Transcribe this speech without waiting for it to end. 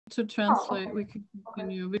to translate. We can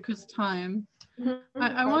continue because time.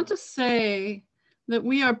 I want to say that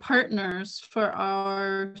we are partners for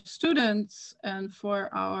our students and for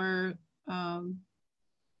our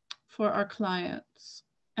clients.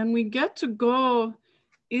 And we get to go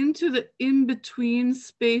into the in-between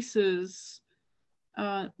spaces,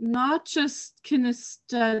 not just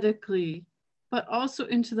kinesthetically, but also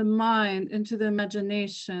into the mind, into the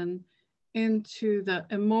imagination, into the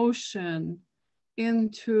emotion,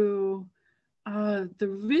 into the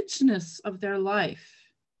richness of their life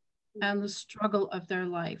and the struggle of their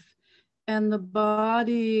life. And the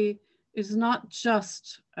body is not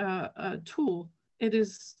just a tool, it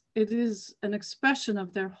is an expression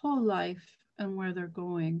of their whole life and where they're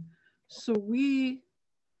going. So we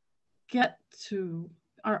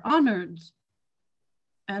are honored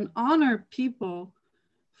and honor people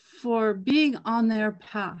for being on their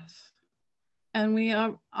path. And we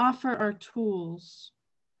offer our tools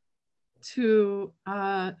to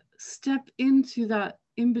step into that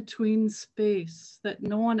in-between space that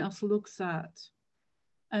no one else looks at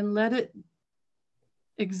and let it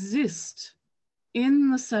exist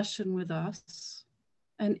in the session with us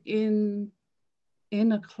and in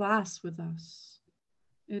a class with us.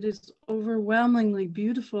 It is overwhelmingly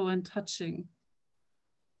beautiful and touching.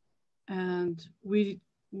 And we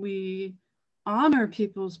honor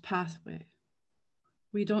people's pathway.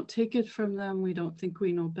 We don't take it from them. We don't think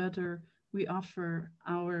we know better. We offer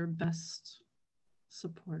our best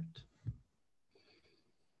support.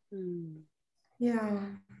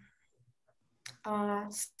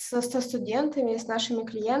 Со студентами, с нашими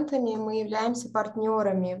клиентами мы являемся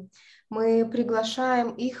партнерами. Мы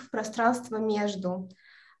приглашаем их в пространство между,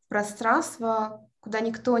 в пространство, куда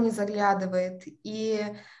никто не заглядывает. И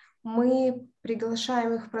мы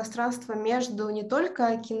приглашаем их в пространство между не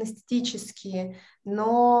только кинестетически,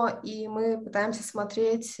 но и мы пытаемся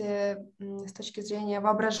смотреть с точки зрения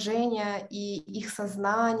воображения и их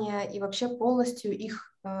сознания, и вообще полностью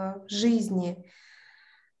их жизни.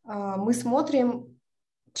 Мы смотрим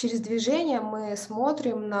через движение, мы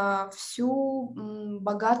смотрим на всю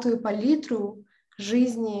богатую палитру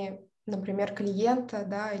жизни, например, клиента,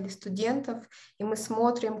 да, или студентов, и мы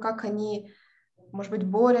смотрим, как они, может быть,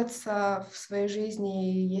 борются в своей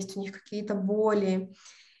жизни, есть у них какие-то боли.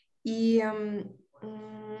 И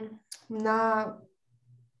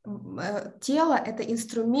тело — это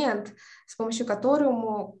инструмент, с помощью которого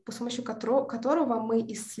мы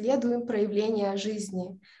исследуем проявление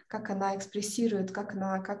жизни, как она экспрессирует, как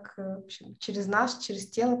через нас, через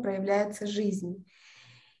тело проявляется жизнь.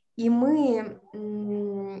 И мы,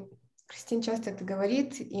 Кристина часто это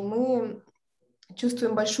говорит, и мы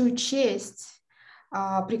чувствуем большую честь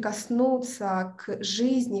прикоснуться к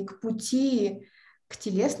жизни, к пути, к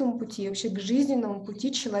телесному пути, вообще к жизненному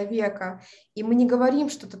пути человека. И мы не говорим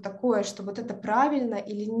что-то такое, что вот это правильно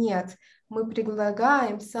или нет. Мы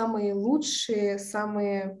предлагаем самые лучшие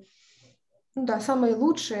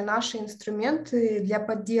наши инструменты для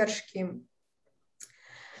поддержки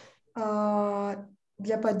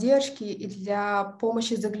и для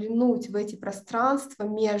помощи заглянуть в эти пространства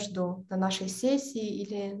между на нашей сессии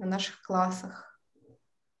или на наших классах.